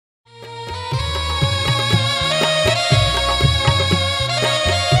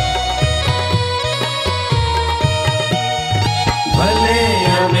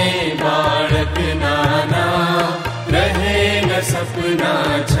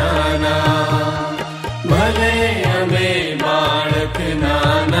छाना भले हमें बालक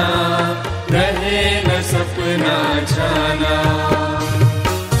नाना रहे न सपना छाना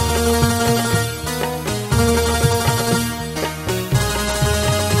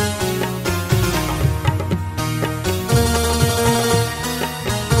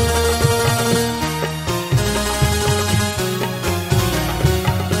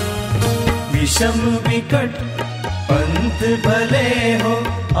विषम विकट पंथ भले हो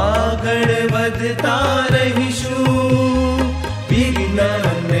આગળ વધતા રહીશું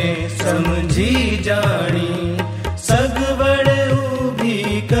વિજ્ઞાનને સમજી જાણી સગવડ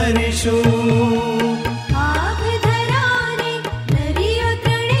ઊભી કરીશું આભ ધરાને દરિયો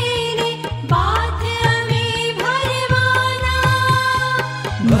ત્રણેને બાથ અમે ભરવાના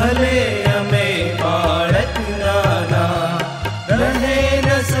ભલે અમે બાળક નાના રહે ન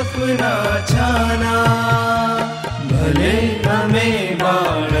સપના છાના भले हमें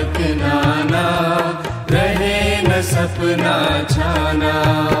बालक नाना रहे न सपना छाना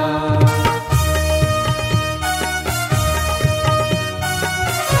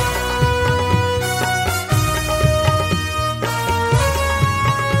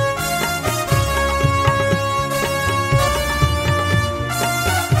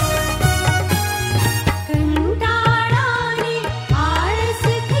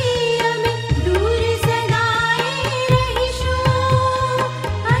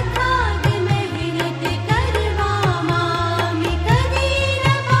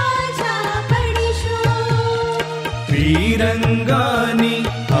तिरंगानी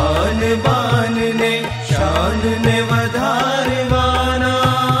आन बान ने शान ने वधारवाना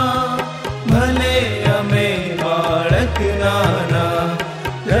भले हमें बालक नाना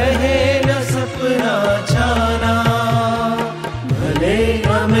रहे न सपना छाना भले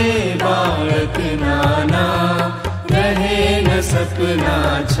हमें बालक नाना रहे न सपना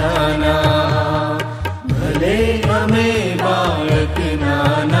छाना भले हमें बालक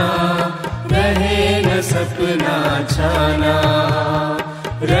नाना रहे न सपना छाना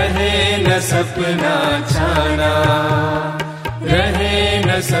रहे न सपना छाना रहे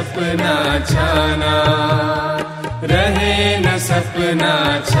न सपना छाना रहे न सपना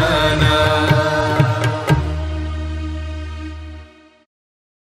छाना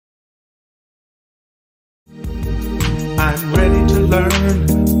I'm ready to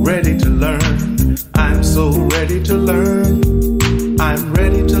learn, ready to learn. I'm so ready to learn. I'm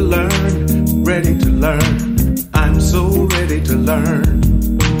ready to learn, ready to learn. I'm so ready to learn.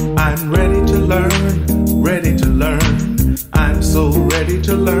 I'm ready to learn, ready to learn. I'm so ready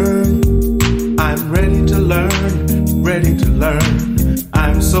to learn. I'm ready to learn, ready to learn.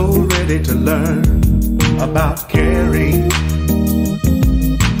 I'm so ready to learn about caring,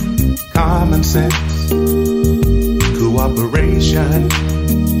 common sense, cooperation,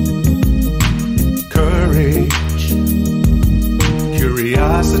 courage,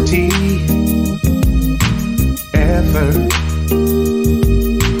 curiosity, effort,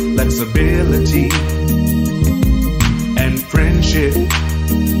 flexibility, and friendship.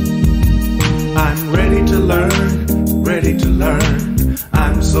 I'm ready to learn, ready to learn.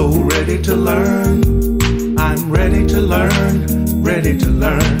 I'm so ready to learn. I'm ready to learn, ready to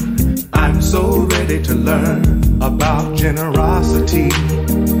learn. I'm so ready to learn about generosity,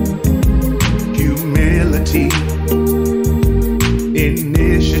 humility,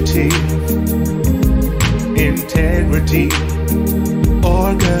 initiative, integrity,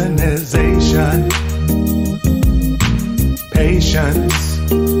 organization, patience,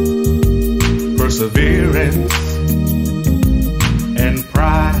 perseverance, and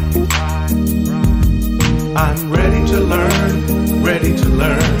pride. I'm ready to learn, ready to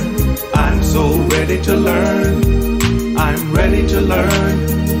learn. I'm so ready to learn. I'm ready to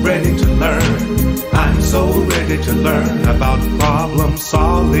learn, ready to learn. I'm so ready to learn about problem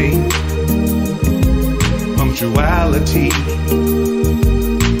solving, punctuality,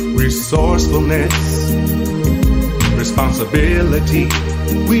 resourcefulness, responsibility.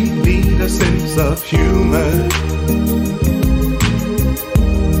 We need a sense of humor.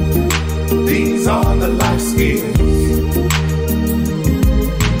 These are the life skills.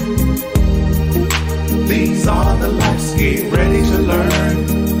 These are the life skills. Ready to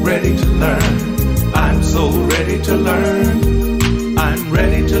learn, ready to learn. I'm so ready to learn. I'm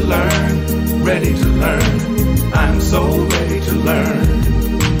ready to learn, ready to learn. I'm so ready to learn.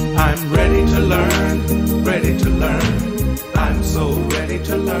 I'm ready to learn, ready to learn. I'm so ready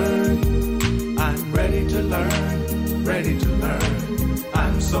to learn. I'm ready to learn, ready to learn.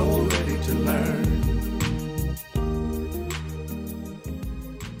 I'm so ready to learn.